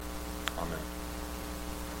Amen.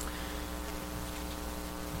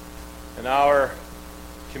 In our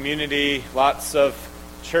community, lots of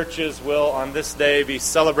churches will on this day be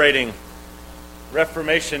celebrating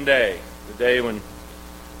Reformation Day, the day when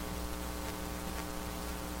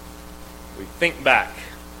we think back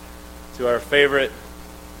to our favorite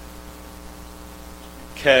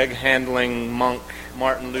keg-handling monk,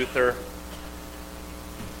 Martin Luther,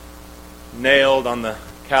 nailed on the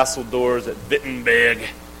castle doors at Wittenberg,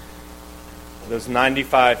 those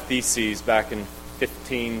 95 Theses back in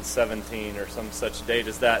 1517 or some such date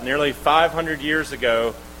as that. Nearly 500 years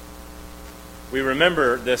ago, we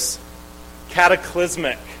remember this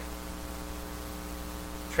cataclysmic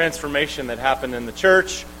transformation that happened in the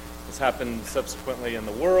church. It's happened subsequently in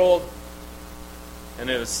the world. And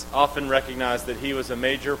it was often recognized that he was a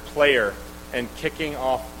major player in kicking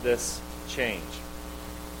off this change.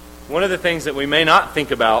 One of the things that we may not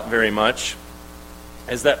think about very much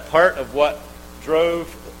is that part of what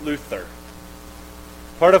drove Luther,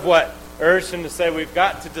 part of what urged him to say we've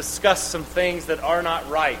got to discuss some things that are not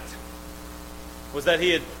right, was that he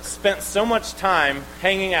had spent so much time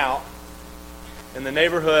hanging out in the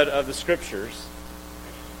neighborhood of the Scriptures,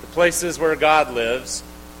 the places where God lives,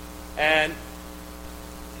 and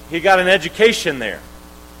he got an education there.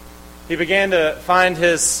 He began to find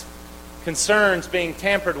his concerns being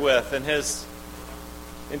tampered with and his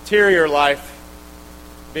interior life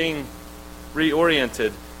being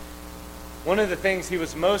reoriented. One of the things he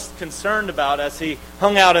was most concerned about as he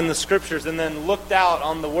hung out in the Scriptures and then looked out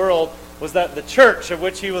on the world was that the church of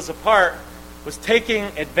which he was a part was taking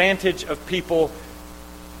advantage of people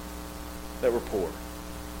that were poor.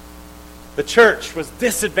 The church was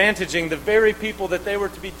disadvantaging the very people that they were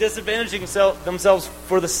to be disadvantaging themselves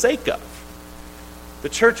for the sake of. The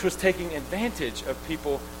church was taking advantage of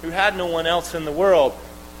people who had no one else in the world.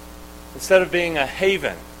 Instead of being a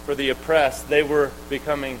haven for the oppressed, they were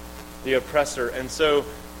becoming the oppressor. And so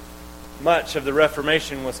much of the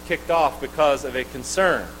Reformation was kicked off because of a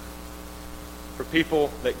concern for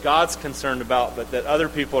people that God's concerned about, but that other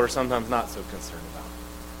people are sometimes not so concerned about.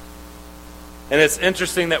 And it's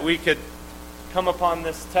interesting that we could come upon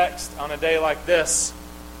this text on a day like this,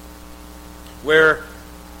 where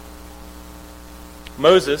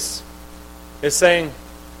Moses is saying,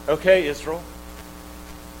 okay, Israel,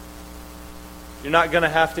 you're not going to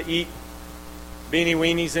have to eat beanie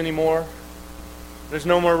weenies anymore. There's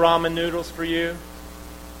no more ramen noodles for you.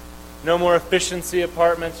 No more efficiency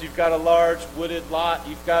apartments. You've got a large wooded lot.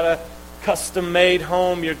 You've got a custom-made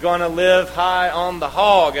home. You're going to live high on the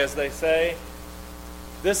hog, as they say.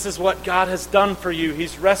 This is what God has done for you.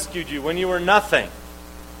 He's rescued you when you were nothing.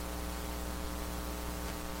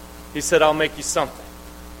 He said, I'll make you something.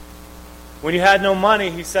 When you had no money,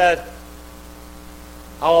 He said,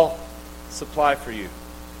 I'll supply for you.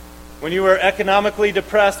 When you were economically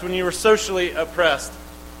depressed, when you were socially oppressed,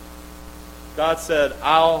 God said,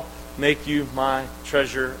 I'll make you my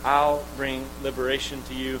treasure. I'll bring liberation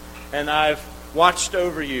to you. And I've watched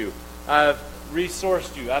over you. I've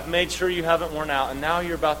resourced you. I've made sure you haven't worn out. And now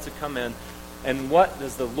you're about to come in. And what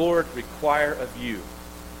does the Lord require of you?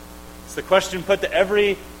 It's the question put to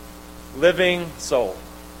every living soul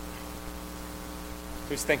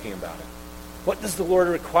who's thinking about it. What does the Lord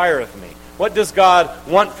require of me? What does God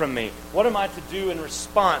want from me? What am I to do in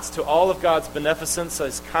response to all of God's beneficence,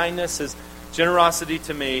 His kindness, His generosity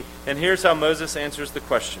to me? And here's how Moses answers the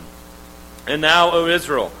question. And now, O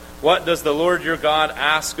Israel, what does the Lord your God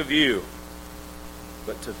ask of you?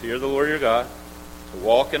 But to fear the Lord your God, to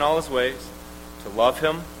walk in all His ways, to love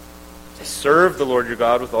Him, to serve the Lord your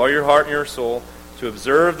God with all your heart and your soul, to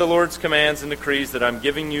observe the Lord's commands and decrees that I'm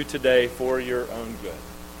giving you today for your own good.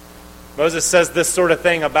 Moses says this sort of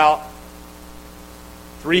thing about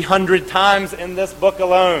 300 times in this book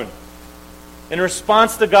alone. In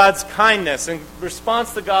response to God's kindness, in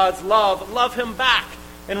response to God's love Him back.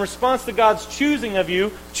 In response to God's choosing of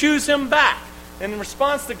you, choose Him back. In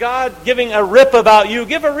response to God giving a rip about you,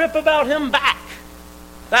 give a rip about Him back.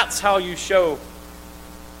 That's how you show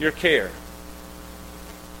your care.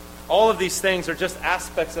 All of these things are just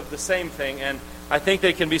aspects of the same thing, and I think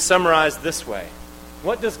they can be summarized this way.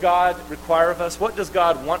 What does God require of us? What does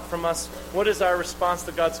God want from us? What is our response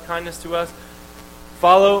to God's kindness to us?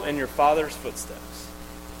 Follow in your Father's footsteps.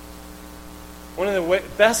 One of the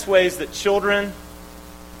best ways that children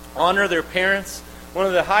honor their parents, one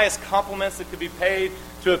of the highest compliments that could be paid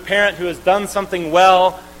to a parent who has done something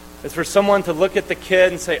well, is for someone to look at the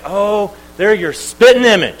kid and say, oh, they're your spitting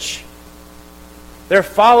image. They're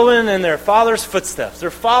following in their father's footsteps. They're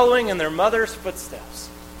following in their mother's footsteps.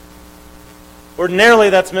 Ordinarily,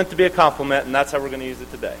 that's meant to be a compliment, and that's how we're going to use it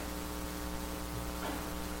today.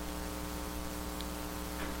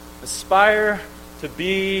 Aspire to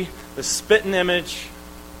be the spitting image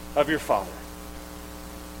of your Father.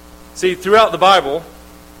 See, throughout the Bible,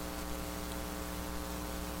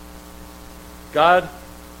 God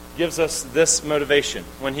gives us this motivation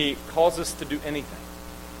when He calls us to do anything.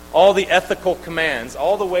 All the ethical commands,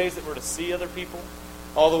 all the ways that we're to see other people,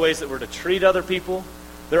 all the ways that we're to treat other people,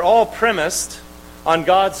 they're all premised on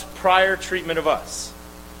God's prior treatment of us.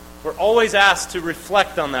 We're always asked to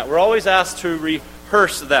reflect on that. We're always asked to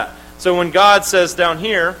rehearse that. So when God says down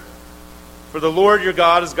here, "For the Lord your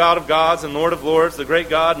God is God of gods and Lord of lords, the great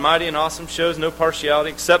God, mighty and awesome, shows no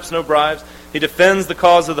partiality, accepts no bribes. He defends the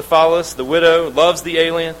cause of the fatherless, the widow, loves the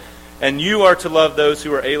alien, and you are to love those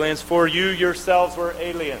who are aliens, for you yourselves were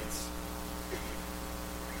aliens."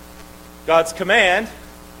 God's command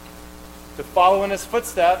to follow in His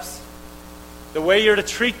footsteps, the way you're to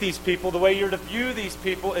treat these people, the way you're to view these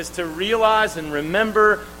people, is to realize and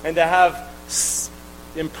remember and to have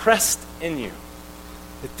impressed in you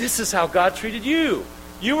that this is how God treated you.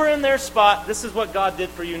 You were in their spot. This is what God did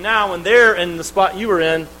for you. Now, when they're in the spot you were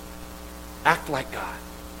in, act like God.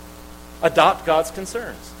 Adopt God's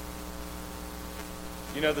concerns.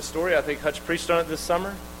 You know the story? I think Hutch preached on it this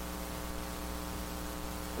summer,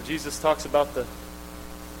 where Jesus talks about the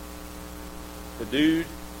dude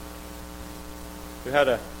who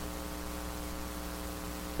had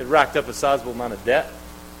racked up a sizable amount of debt.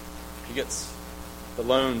 He gets the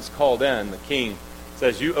loans called in. The king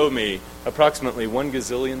says, "You owe me approximately $1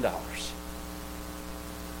 gazillion,"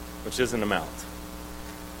 which is an amount.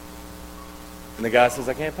 And the guy says,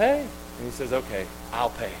 "I can't pay." And he says, "Okay, I'll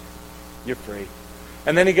pay. You're free."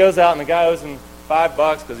 And then he goes out, and the guy owes him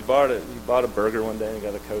 $5 because he bought a burger one day and he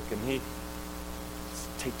got a Coke, and he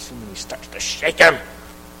takes him and he starts to shake him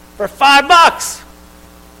for $5.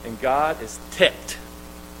 And God is ticked.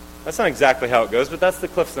 That's not exactly how it goes, but that's the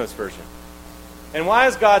Cliff Notes version. And why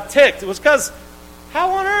is God ticked? It was because, how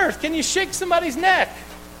on earth can you shake somebody's neck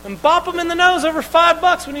and bop them in the nose over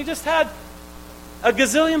 $5 when you just had a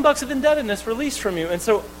gazillion bucks of indebtedness released from you? And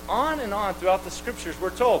so on and on throughout the Scriptures, we're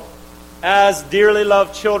told, as dearly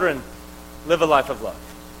loved children, live a life of love.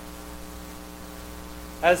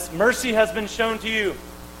 As mercy has been shown to you,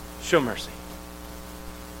 show mercy.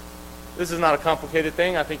 This is not a complicated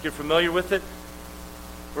thing. I think you're familiar with it.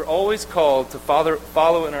 We're always called to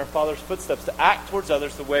follow in our Father's footsteps, to act towards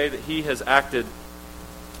others the way that He has acted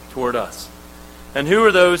toward us. And who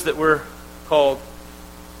are those that we're called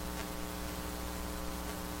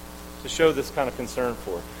to show this kind of concern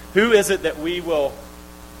for? Who is it that we will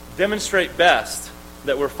demonstrate best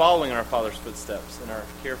that we're following in our Father's footsteps and our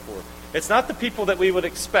care for? It's not the people that we would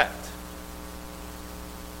expect.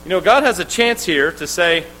 You know, God has a chance here to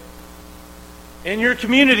say, in your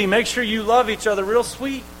community, make sure you love each other real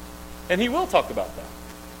sweet. And He will talk about that.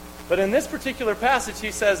 But in this particular passage, He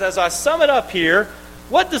says, as I sum it up here,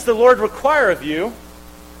 what does the Lord require of you?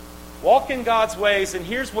 Walk in God's ways, and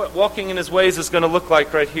here's what walking in His ways is going to look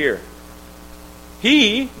like right here.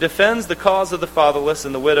 He defends the cause of the fatherless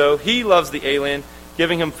and the widow. He loves the alien,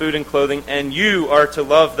 giving him food and clothing. And you are to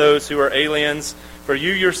love those who are aliens, for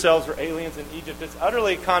you yourselves were aliens in Egypt. It's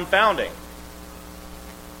utterly confounding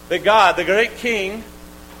that God, the great King,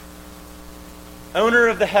 owner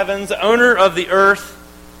of the heavens, owner of the earth,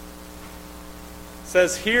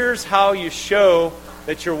 says, here's how you show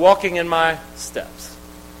that you're walking in my steps.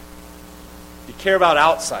 You care about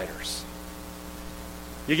outsiders.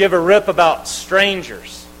 You give a rip about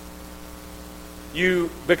strangers. You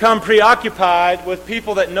become preoccupied with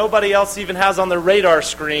people that nobody else even has on their radar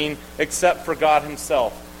screen except for God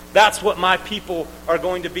Himself. That's what my people are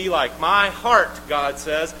going to be like. My heart, God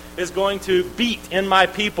says, is going to beat in my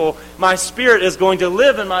people. My spirit is going to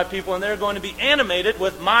live in my people, and they're going to be animated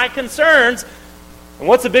with my concerns. And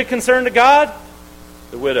what's a big concern to God?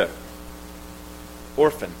 The widow,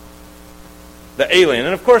 orphan, the alien.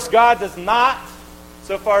 And of course, God does not,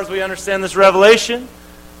 so far as we understand this revelation,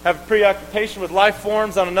 have a preoccupation with life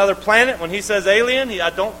forms on another planet. When He says alien, I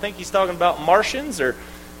don't think He's talking about Martians or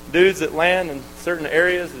dudes that land in certain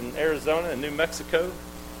areas in Arizona and New Mexico.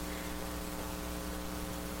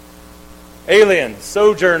 Alien,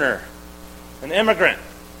 sojourner, an immigrant,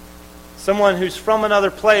 someone who's from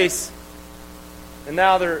another place and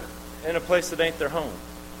now they're in a place that ain't their home.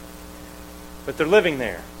 But they're living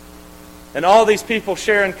there. And all these people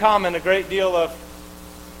share in common a great deal of,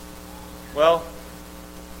 well,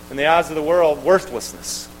 in the eyes of the world,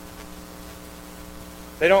 worthlessness.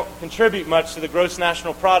 They don't contribute much to the gross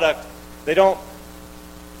national product. They don't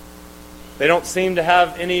seem to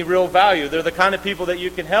have any real value. They're the kind of people that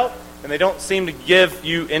you can help, and they don't seem to give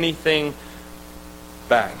you anything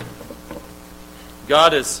back.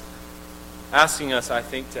 God is asking us, I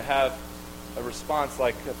think, to have a response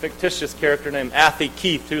like a fictitious character named Athey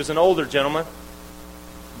Keith, who was an older gentleman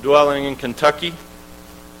dwelling in Kentucky,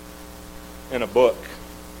 in a book.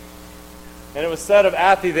 And it was said of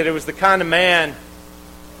Athey that it was the kind of man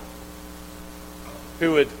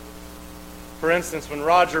who would, for instance, when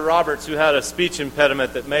Roger Roberts, who had a speech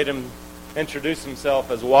impediment that made him introduce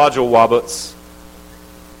himself as Wodgel Wobbits,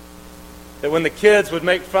 that when the kids would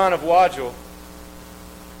make fun of Wodgel,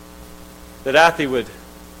 that Athey would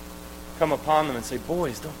come upon them and say,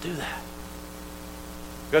 "Boys, don't do that."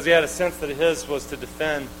 Because he had a sense that his was to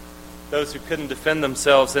defend those who couldn't defend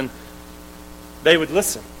themselves, and they would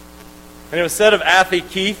listen. And it was said of Athey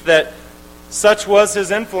Keith that such was his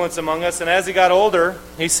influence among us, and as he got older,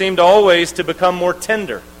 he seemed always to become more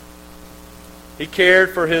tender. He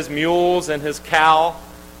cared for his mules and his cow,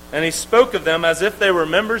 and he spoke of them as if they were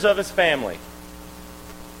members of his family.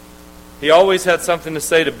 He always had something to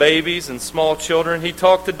say to babies and small children. He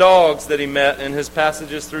talked to dogs that he met in his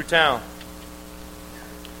passages through town.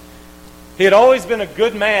 He had always been a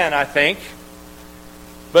good man, I think,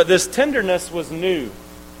 but this tenderness was new.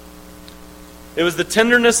 It was the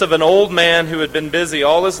tenderness of an old man who had been busy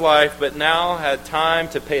all his life, but now had time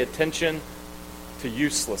to pay attention to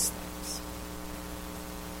useless things.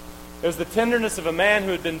 It was the tenderness of a man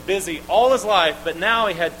who had been busy all his life, but now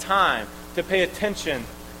he had time to pay attention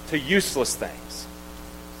to useless things.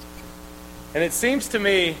 And it seems to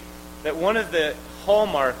me that one of the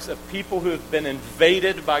hallmarks of people who have been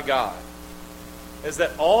invaded by God is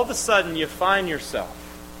that all of a sudden you find yourself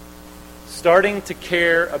starting to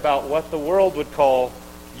care about what the world would call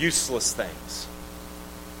useless things.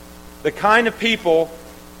 The kind of people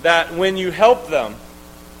that when you help them,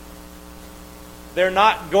 they're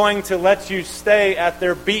not going to let you stay at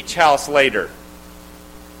their beach house later.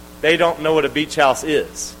 They don't know what a beach house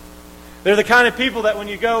is. They're the kind of people that when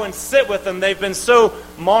you go and sit with them, they've been so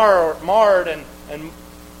marred and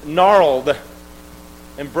gnarled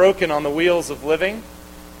and broken on the wheels of living.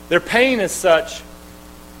 Their pain is such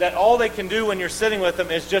that all they can do when you're sitting with them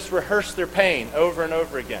is just rehearse their pain over and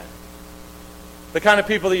over again. The kind of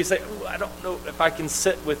people that you say, "Ooh, I don't know if I can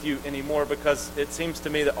sit with you anymore because it seems to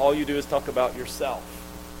me that all you do is talk about yourself."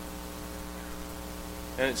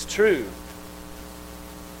 And it's true.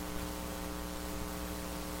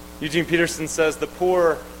 Eugene Peterson says the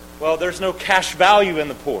poor, well, there's no cash value in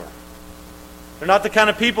the poor. They're not the kind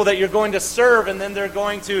of people that you're going to serve and then they're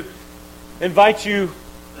going to invite you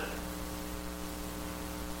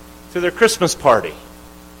to their Christmas party.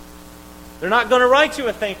 They're not going to write you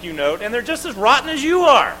a thank you note, and they're just as rotten as you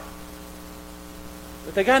are.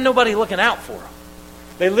 But they got nobody looking out for them.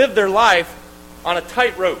 They live their life on a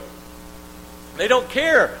tightrope. They don't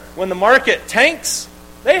care when the market tanks.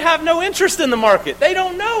 They have no interest in the market. They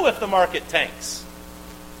don't know if the market tanks.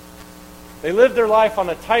 They live their life on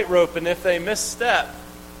a tightrope, and if they misstep,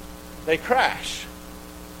 they crash.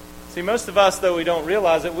 See, most of us, though we don't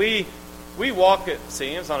realize it, we walk, it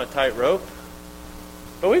seems, on a tightrope,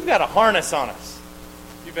 but we've got a harness on us.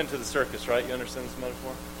 You've been to the circus, right? You understand this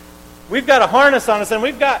metaphor? We've got a harness on us, and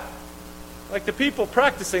we've got, like the people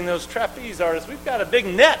practicing, those trapeze artists, we've got a big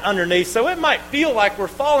net underneath, so it might feel like we're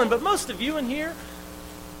falling, but most of you in here,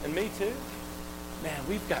 and me too, man,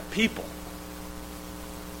 we've got people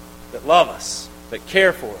that love us, that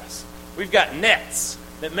care for us. We've got nets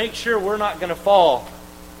that make sure we're not going to fall.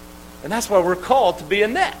 And that's why we're called to be a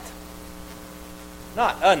net.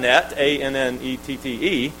 Not a net,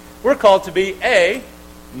 A-N-N-E-T-T-E. We're called to be a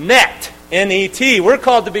net, N-E-T. We're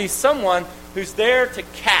called to be someone who's there to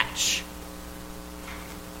catch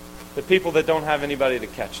the people that don't have anybody to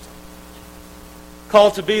catch them.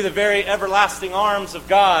 Called to be the very everlasting arms of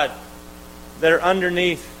God that are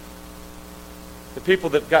underneath the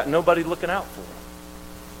people that got nobody looking out for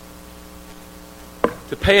them.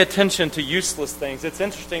 To pay attention to useless things. It's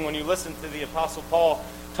interesting when you listen to the Apostle Paul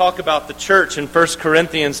talk about the church in 1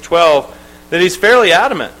 Corinthians 12 that he's fairly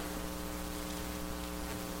adamant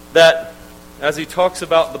that as he talks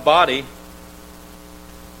about the body,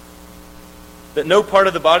 that no part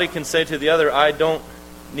of the body can say to the other, "I don't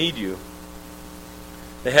need you."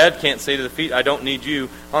 The head can't say to the feet, "I don't need you."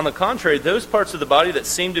 On the contrary, those parts of the body that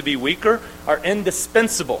seem to be weaker are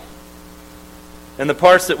indispensable. And the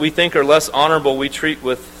parts that we think are less honorable, we treat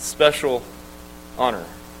with special honor.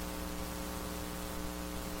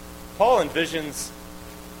 Paul envisions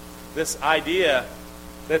this idea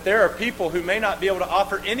that there are people who may not be able to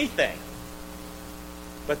offer anything,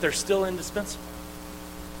 but they're still indispensable.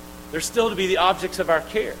 They're still to be the objects of our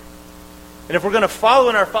care. And if we're going to follow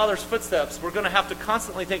in our Father's footsteps, we're going to have to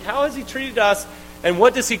constantly think, how has He treated us, and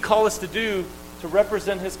what does He call us to do to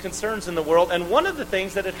represent his concerns in the world. And one of the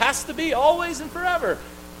things that it has to be always and forever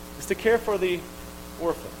is to care for the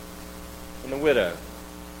orphan and the widow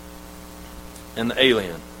and the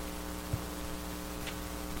alien.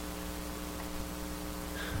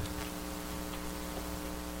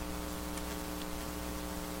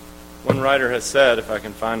 One writer has said, if I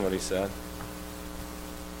can find what he said,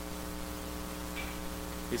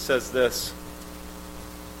 he says this,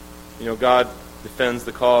 God defends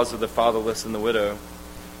the cause of the fatherless and the widow.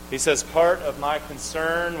 He says, part of my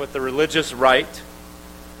concern with the religious right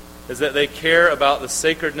is that they care about the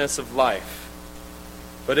sacredness of life.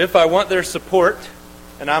 But if I want their support,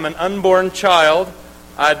 and I'm an unborn child,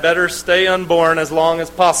 I'd better stay unborn as long as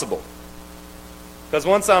possible. Because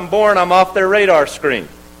once I'm born, I'm off their radar screen.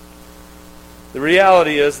 The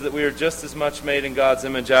reality is that we are just as much made in God's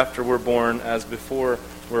image after we're born as before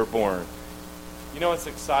we're born. You know what's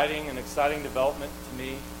exciting? An exciting development to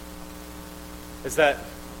me is that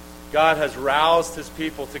God has roused his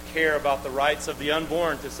people to care about the rights of the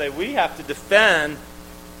unborn, to say we have to defend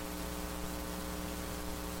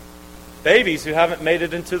babies who haven't made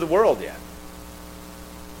it into the world yet.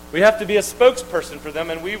 We have to be a spokesperson for them,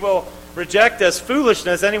 and we will reject as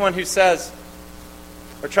foolishness anyone who says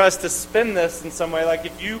or tries to spin this in some way like,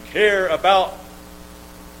 if you care about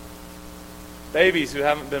babies who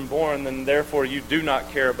haven't been born, then therefore you do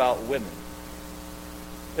not care about women.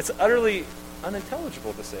 It's utterly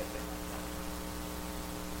unintelligible to say it.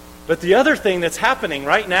 But the other thing that's happening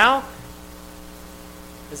right now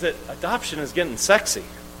is that adoption is getting sexy.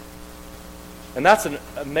 And that's an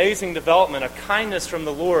amazing development, a kindness from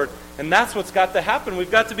the Lord. And that's what's got to happen. We've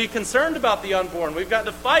got to be concerned about the unborn. We've got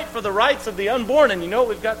to fight for the rights of the unborn. And you know what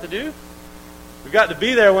we've got to do? We've got to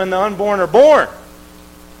be there when the unborn are born.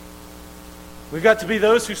 We've got to be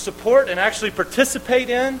those who support and actually participate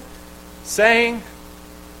in saying,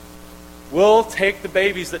 we'll take the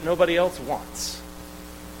babies that nobody else wants.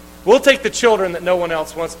 We'll take the children that no one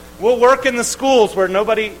else wants. We'll work in the schools where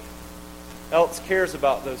nobody else cares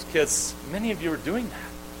about those kids. Many of you are doing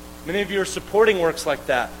that. Many of you are supporting works like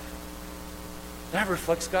that. That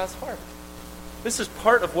reflects God's heart. This is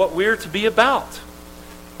part of what we're to be about.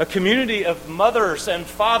 A community of mothers and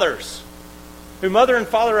fathers who mother and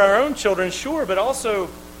father our own children, sure, but also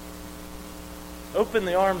open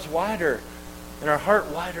the arms wider and our heart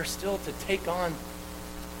wider still to take on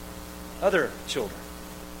other children.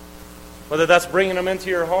 Whether that's bringing them into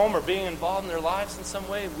your home or being involved in their lives in some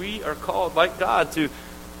way, we are called, like God, to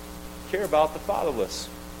care about the fatherless.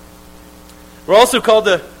 We're also called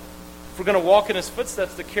to, if we're going to walk in his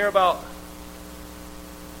footsteps, to care about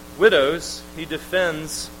widows. He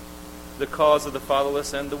defends the cause of the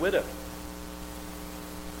fatherless and the widow.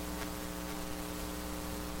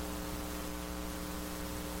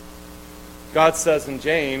 God says in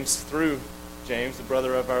James, through James, the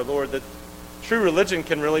brother of our Lord, that true religion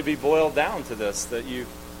can really be boiled down to this, that you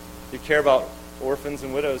care about orphans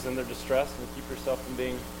and widows in their distress and keep yourself from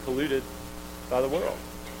being polluted by the world.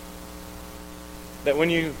 That when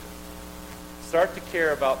you start to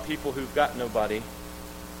care about people who've got nobody,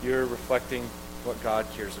 you're reflecting what God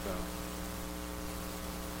cares about.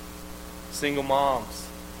 Single moms,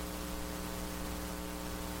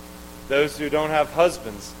 those who don't have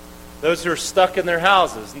husbands, those who are stuck in their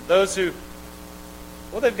houses, and those who,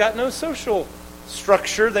 they've got no social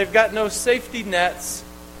structure, they've got no safety nets,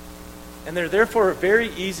 and they're therefore very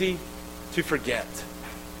easy to forget.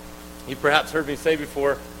 You perhaps heard me say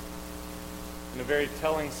before, in a very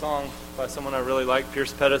telling song by someone I really like,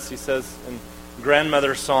 Pierce Pettis, he says in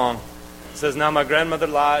Grandmother's Song, he says, now my grandmother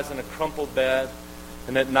lies in a crumpled bed,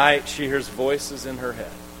 and at night she hears voices in her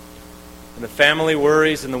head. And the family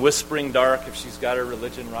worries in the whispering dark if she's got her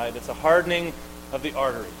religion right. It's a hardening of the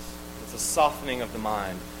arteries. It's a softening of the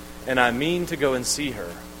mind. And I mean to go and see her,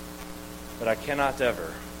 but I cannot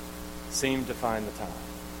ever seem to find the time.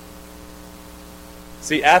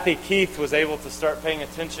 See, Athie Keith was able to start paying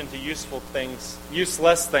attention to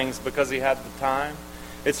useless things because he had the time.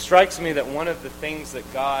 It strikes me that one of the things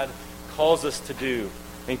that God calls us to do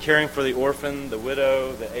in caring for the orphan, the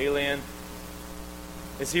widow, the alien,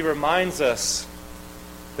 is he reminds us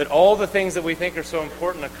that all the things that we think are so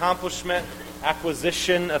important, accomplishment,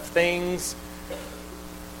 acquisition of things,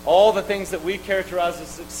 all the things that we characterize as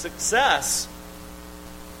success,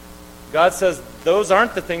 God says, those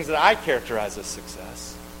aren't the things that I characterize as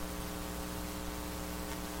success.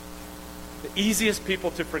 The easiest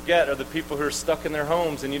people to forget are the people who are stuck in their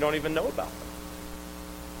homes and you don't even know about them.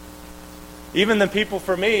 Even the people,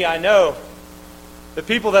 for me, I know, the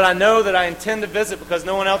people that I know that I intend to visit because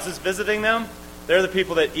no one else is visiting them, they're the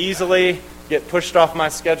people that easily get pushed off my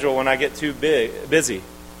schedule when I get too busy.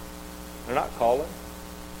 They're not calling.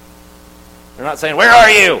 They're not saying, "Where are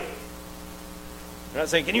you?" They're not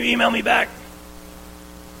saying, "Can you email me back?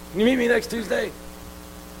 Can you meet me next Tuesday?"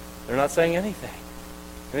 They're not saying anything.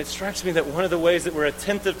 And it strikes me that one of the ways that we're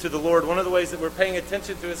attentive to the Lord, one of the ways that we're paying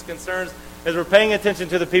attention to His concerns, is we're paying attention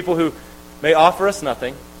to the people who may offer us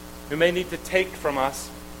nothing, who may need to take from us,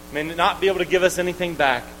 may not be able to give us anything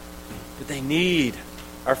back, but they need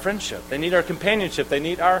our friendship. They need our companionship. They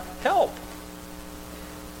need our help.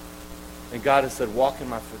 And God has said, walk in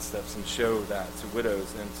my footsteps and show that to widows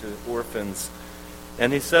and to orphans.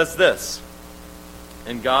 And He says this,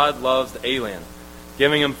 and God loves the alien,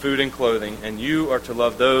 giving him food and clothing, and you are to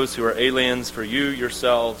love those who are aliens, for you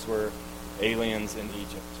yourselves were aliens in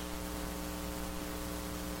Egypt.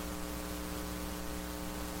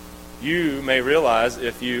 You may realize,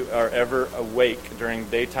 if you are ever awake during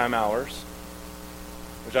daytime hours,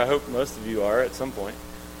 which I hope most of you are at some point,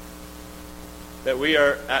 that we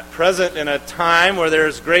are at present in a time where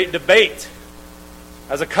there's great debate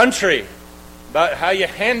as a country about how you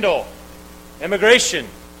handle immigration,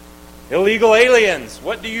 illegal aliens.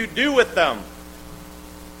 What do you do with them?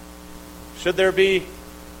 Should there be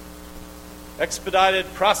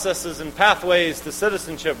expedited processes and pathways to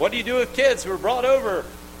citizenship? What do you do with kids who are brought over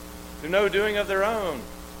to no doing of their own?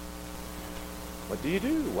 What do you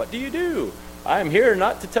do? What do you do? I am here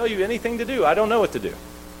not to tell you anything to do. I don't know what to do.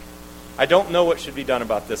 I don't know what should be done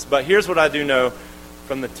about this. But here's what I do know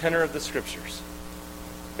from the tenor of the Scriptures,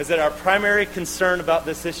 is that our primary concern about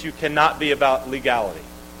this issue cannot be about legality.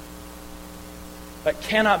 That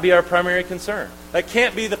cannot be our primary concern. That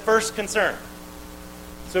can't be the first concern.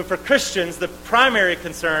 So for Christians, the primary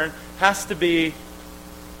concern has to be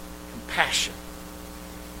compassion.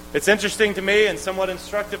 It's interesting to me, and somewhat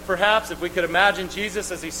instructive perhaps, if we could imagine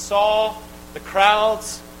Jesus as He saw the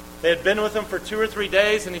crowds. They had been with Him for 2 or 3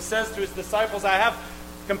 days, and He says to His disciples, I have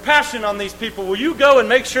compassion on these people. Will you go and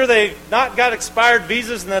make sure they've not got expired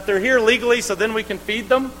visas and that they're here legally so then we can feed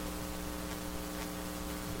them?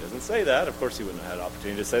 He doesn't say that. Of course He wouldn't have had an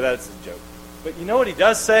opportunity to say that. It's a joke. But you know what He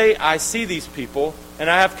does say? I see these people, and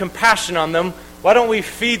I have compassion on them. Why don't we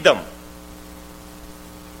feed them?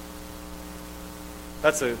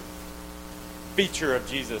 That's a feature of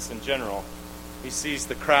Jesus in general. He sees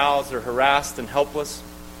the crowds are harassed and helpless,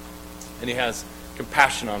 and He has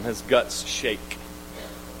compassion on His guts shake.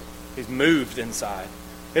 He's moved inside.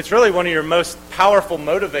 It's really one of your most powerful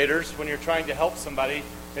motivators when you're trying to help somebody,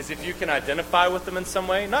 is if you can identify with them in some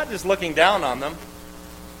way, not just looking down on them.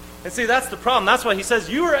 And see, that's the problem. That's why He says,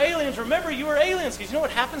 you are aliens. Remember, you are aliens. Because you know what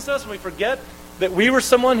happens to us when we forget that we were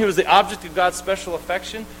someone who was the object of God's special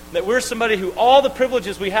affection? That we're somebody who all the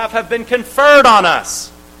privileges we have been conferred on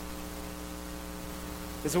us.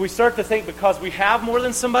 And so we start to think because we have more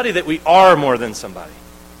than somebody that we are more than somebody.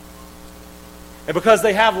 And because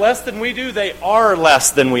they have less than we do, they are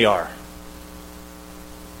less than we are.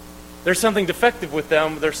 There's something defective with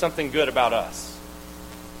them, there's something good about us.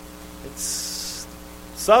 It's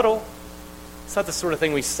subtle. It's not the sort of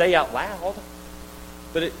thing we say out loud,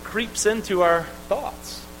 but it creeps into our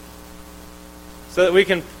thoughts. So that we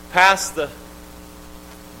can pass the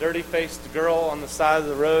dirty-faced girl on the side of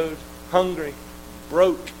the road, hungry,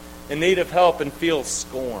 broke, in need of help, and feel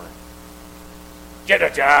scorn. Get a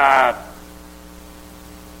job!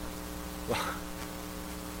 Well,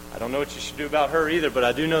 I don't know what you should do about her either, but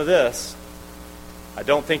I do know this. I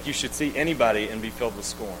don't think you should see anybody and be filled with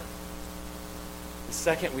scorn. The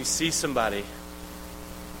second we see somebody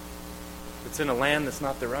that's in a land that's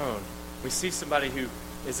not their own, we see somebody who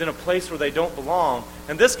is in a place where they don't belong,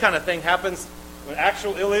 and this kind of thing happens with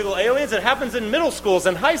actual illegal aliens. It happens in middle schools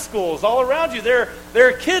and high schools all around you. There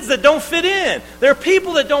are kids that don't fit in. There are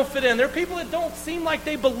people that don't fit in. There are people that don't seem like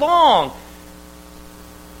they belong.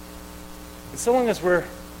 And so long as we're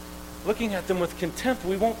looking at them with contempt,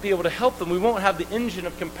 we won't be able to help them. We won't have the engine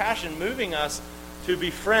of compassion moving us to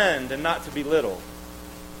befriend and not to belittle.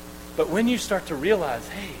 But when you start to realize,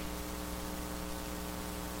 hey,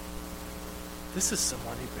 this is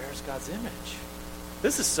someone who bears God's image.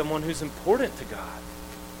 This is someone who's important to God.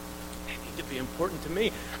 They need to be important to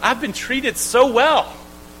me. I've been treated so well.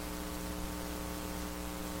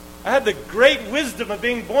 I had the great wisdom of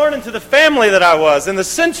being born into the family that I was, in the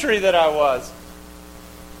century that I was.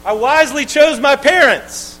 I wisely chose my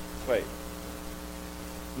parents. Wait.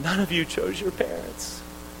 None of you chose your parents.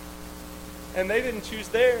 And they didn't choose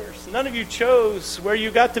theirs. None of you chose where you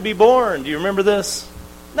got to be born. Do you remember this?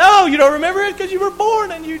 No, you don't remember it because you were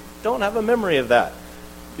born and you don't have a memory of that.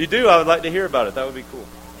 If you do, I would like to hear about it. That would be cool.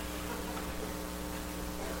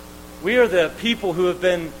 We are the people who have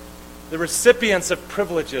been the recipients of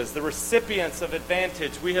privileges, the recipients of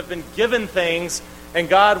advantage. We have been given things, And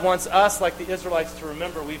God wants us, like the Israelites, to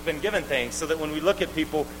remember we've been given things so that when we look at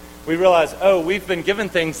people, we realize, oh, we've been given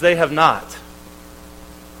things they have not.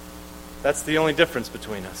 That's the only difference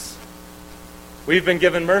between us. We've been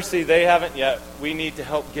given mercy, they haven't yet. We need to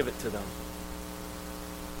help give it to them.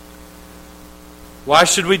 Why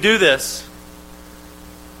should we do this?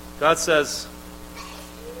 God says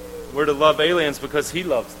we're to love aliens because He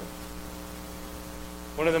loves them.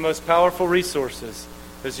 One of the most powerful resources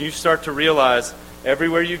is you start to realize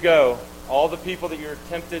everywhere you go, all the people that you're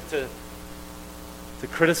tempted to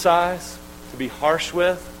criticize, to be harsh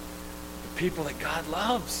with, the people that God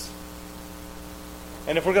loves.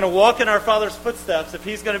 And if we're going to walk in our Father's footsteps, if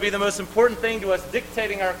He's going to be the most important thing to us,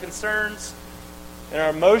 dictating our concerns and our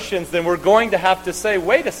emotions, then we're going to have to say,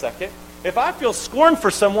 wait a second, if I feel scorn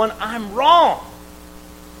for someone, I'm wrong.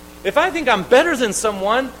 If I think I'm better than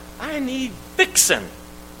someone, I need fixing.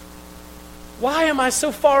 Why am I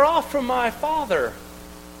so far off from my Father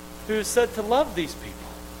who said to love these people?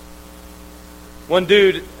 One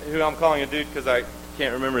dude, who I'm calling a dude because I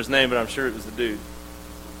can't remember his name, but I'm sure it was a dude,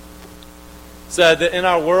 said that in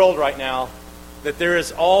our world right now, that there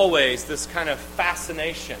is always this kind of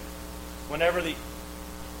fascination. Whenever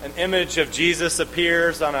an image of Jesus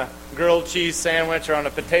appears on a grilled cheese sandwich or on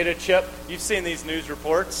a potato chip, you've seen these news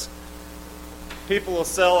reports. People will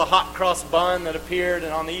sell a hot cross bun that appeared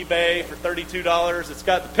on eBay for $32. It's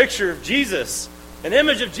got the picture of Jesus. An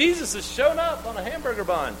image of Jesus has shown up on a hamburger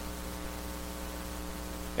bun.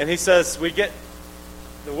 And he says,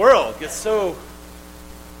 the world gets so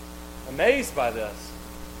amazed by this.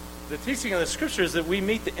 The teaching of the Scripture is that we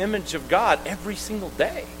meet the image of God every single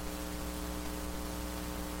day.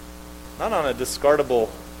 Not on a discardable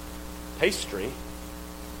pastry,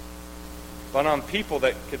 but on people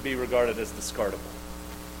that could be regarded as discardable.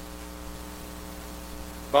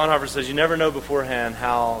 Bonhoeffer says you never know beforehand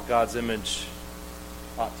how God's image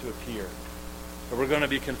ought to appear. But we're going to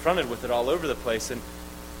be confronted with it all over the place. And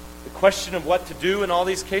the question of what to do in all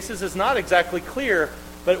these cases is not exactly clear,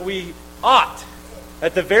 but we ought,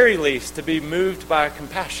 at the very least, to be moved by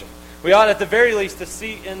compassion. We ought, at the very least, to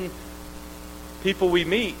see in people we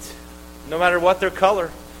meet, no matter what their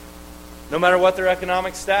color, no matter what their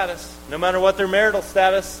economic status, no matter what their marital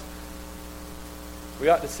status, we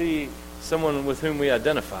ought to see someone with whom we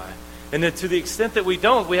identify. And that to the extent that we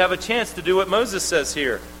don't, we have a chance to do what Moses says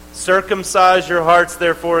here. Circumcise your hearts,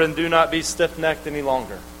 therefore, and do not be stiff-necked any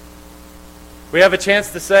longer. We have a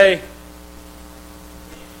chance to say,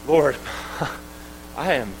 Lord,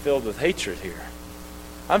 I am filled with hatred here.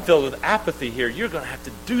 I'm filled with apathy here. You're going to have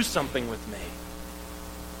to do something with me.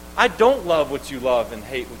 I don't love what you love and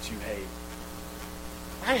hate what you hate.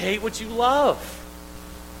 I hate what you love.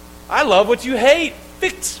 I love what you hate.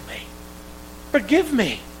 Fix me. Forgive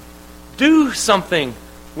me. Do something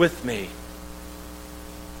with me.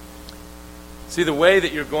 See, the way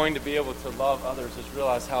that you're going to be able to love others is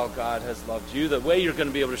realize how God has loved you. The way you're going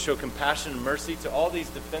to be able to show compassion and mercy to all these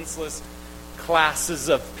defenseless classes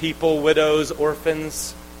of people, widows,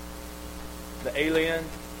 orphans, the alien,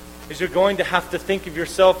 is you're going to have to think of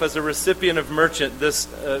yourself as a recipient of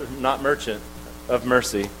of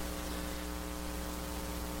mercy.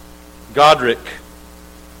 Godric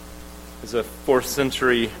is a 4th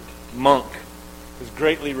century monk who's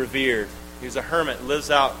greatly revered. He's a hermit, lives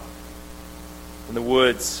out in the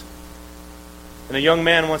woods. And a young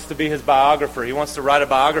man wants to be his biographer. He wants to write a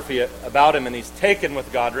biography about him, and he's taken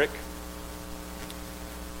with Godric.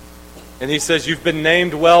 And he says, "You've been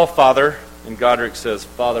named well, Father." And Godric says,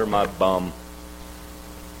 "Father, my bum."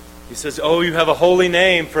 He says, "Oh, you have a holy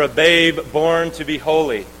name for a babe born to be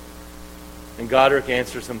holy." And Godric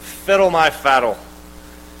answers him, "Fiddle my faddle."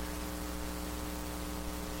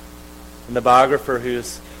 And the biographer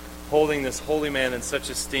who's holding this holy man in such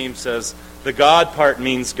esteem says, "The God part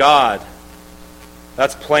means God.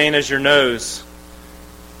 That's plain as your nose.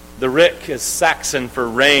 The Rick is Saxon for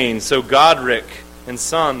reign, so Godric in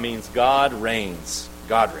some means God reigns."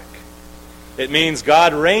 Godric. It means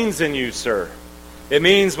God reigns in you, sir. It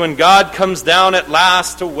means when God comes down at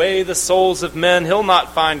last to weigh the souls of men, He'll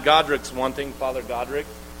not find Godric's wanting, Father Godric.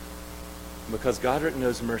 Because Godric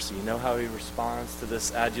knows mercy. You know how he responds to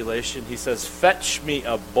this adulation? He says, "Fetch me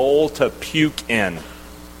a bowl to puke in."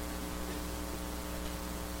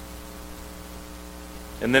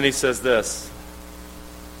 And then he says this,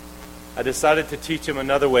 "I decided to teach him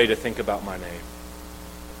another way to think about my name.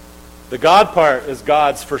 The God part is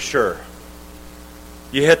God's for sure.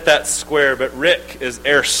 You hit that square, but Rick is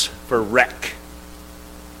Erse for wreck."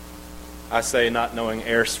 I say, not knowing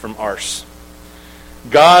Erse from arse.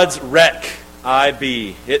 God's wreck I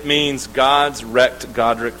be. It means God's wrecked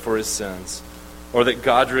Godric for his sins. Or that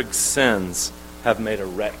Godric's sins have made a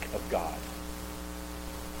wreck of God.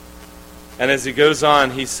 And as he goes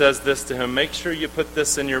on, he says this to him, make sure you put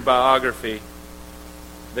this in your biography,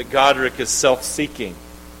 that Godric is self-seeking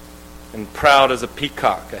and proud as a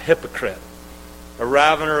peacock, a hypocrite, a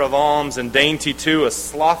ravener of alms and dainty too, a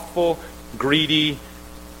slothful, greedy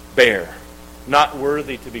bear, not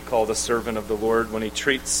worthy to be called a servant of the Lord when he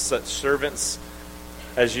treats such servants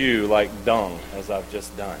as you like dung, as I've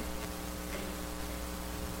just done.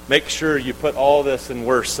 Make sure you put all this and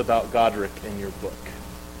worse about Godric in your book.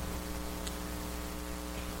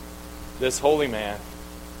 This holy man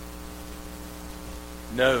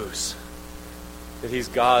knows that he's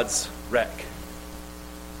God's wreck.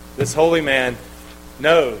 This holy man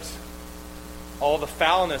knows all the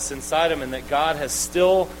foulness inside him and that God has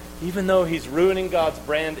still, even though he's ruining God's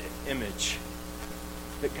brand image,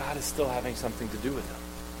 that God is still having something to do with him.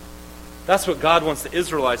 That's what God wants the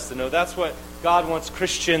Israelites to know. That's what God wants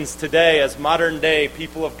Christians today, as modern day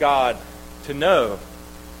people of God, to know.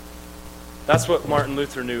 That's what Martin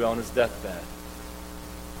Luther knew on his deathbed.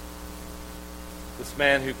 This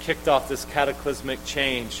man who kicked off this cataclysmic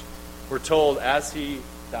change, we're told as he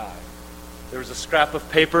died. There was a scrap of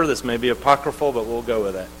paper, this may be apocryphal, but we'll go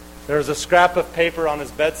with it. There was a scrap of paper on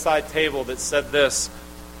his bedside table that said this.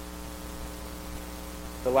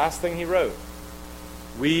 The last thing he wrote,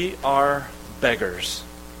 we are beggars.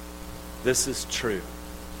 This is true.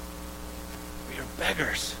 We are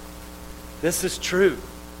beggars. This is true.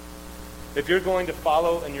 If you're going to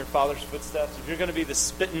follow in your Father's footsteps, if you're going to be the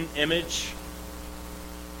spitting image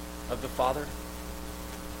of the Father,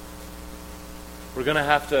 we're going to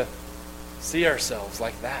have to see ourselves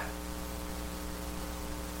like that.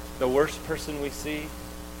 The worst person we see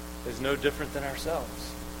is no different than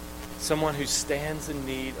ourselves. Someone who stands in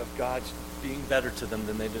need of God being better to them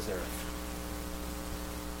than they deserve.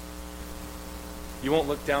 You won't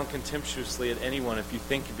look down contemptuously at anyone if you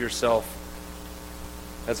think of yourself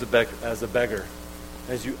as a beggar,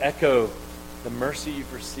 as you echo the mercy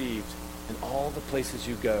you've received in all the places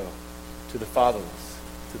you go, to the fatherless,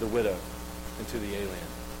 to the widow, and to the alien.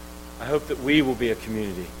 I hope that we will be a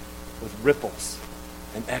community with ripples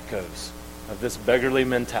and echoes of this beggarly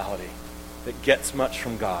mentality that gets much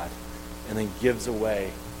from God and then gives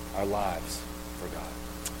away our lives for God.